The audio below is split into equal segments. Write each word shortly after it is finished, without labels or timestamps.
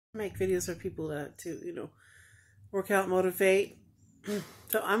Make videos for people to work out, motivate.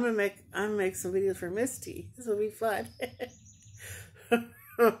 So I'm gonna make some videos for Misty. This will be fun.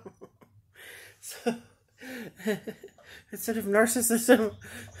 So instead of narcissism,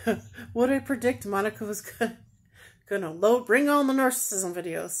 what did I predict? Monica was gonna bring on the narcissism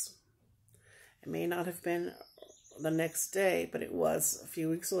videos. It may not have been the next day, but it was a few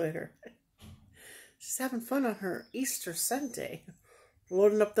weeks later. She's having fun on her Easter Sunday,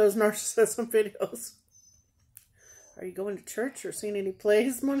 loading up those narcissism videos. Are you going to church or seeing any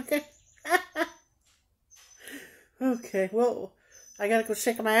plays, Monica? Okay, well, I gotta go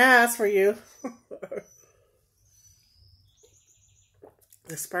shake my ass for you.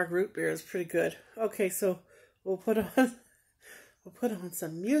 The spark root beer is pretty good. Okay, so we'll put on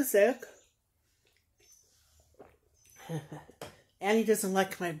some music. Annie doesn't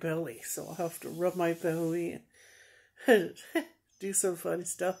like my belly, so I'll have to rub my belly and do some funny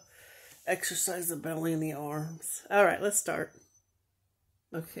stuff. Exercise the belly and the arms. All right, let's start.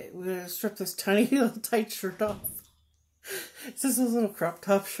 Okay, we're going to strip this tiny little tight shirt off. It's just those little crop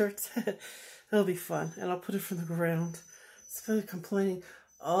top shirts. It'll be fun, and I'll put it from the ground. It's really complaining.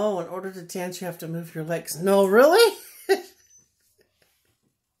 Oh, in order to dance, you have to move your legs. No, really?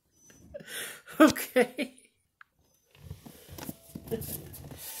 Okay.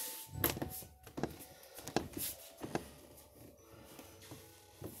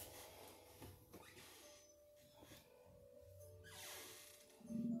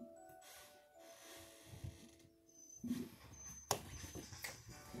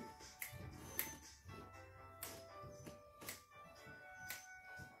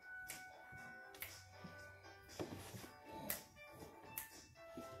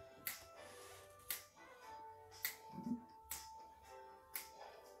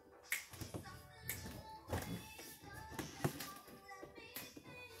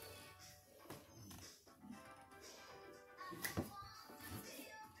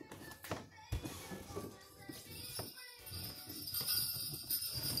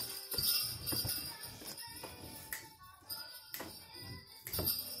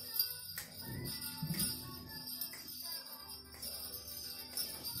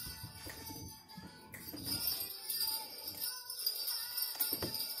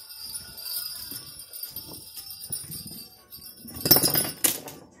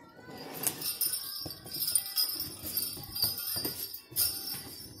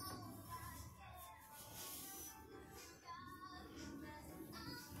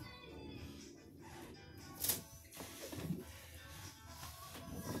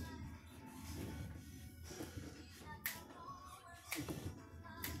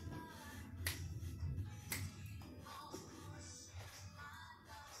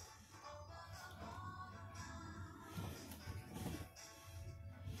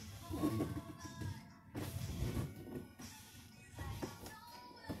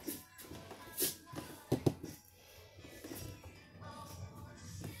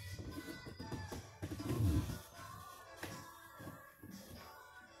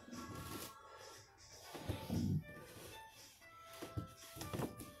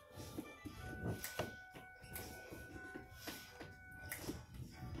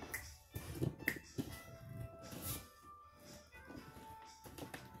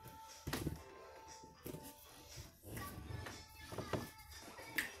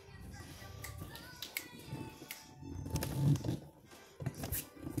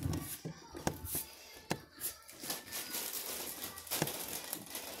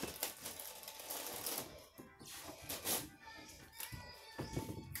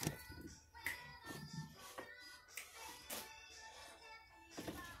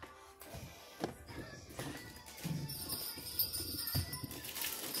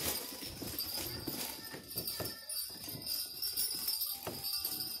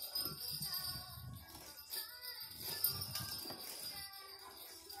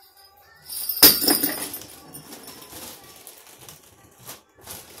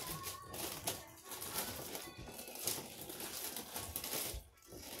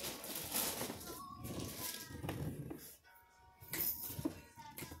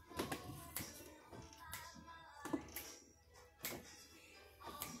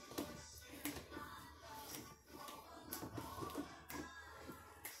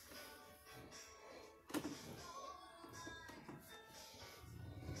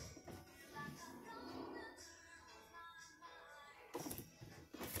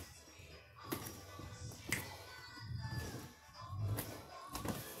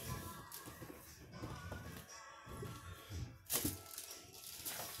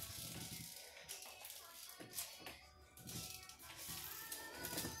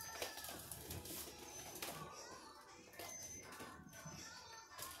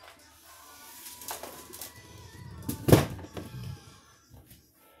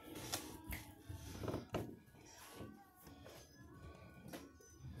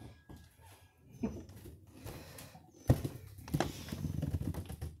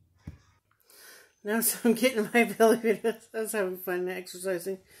 Now so I'm getting my belly videos. I was having fun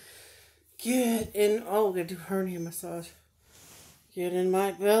exercising. Get in. Oh, we're going to do hernia massage. Get in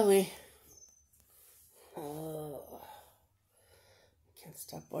my belly. Oh, can't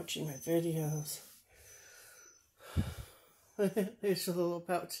stop watching my videos. There's a little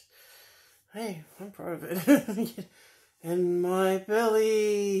pouch. Hey, I'm proud of it. Get in my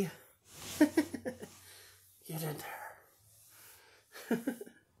belly. Get in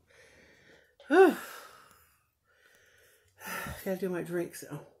there. Gotta do my drinks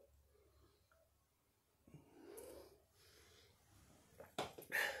though.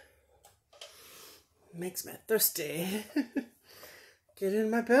 Makes me thirsty. Get in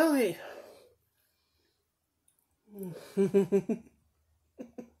my belly.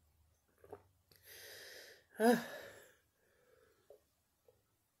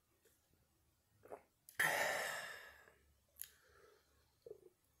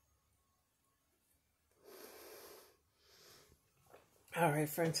 All right,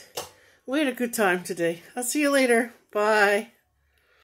 friends. We had a good time today. I'll see you later. Bye.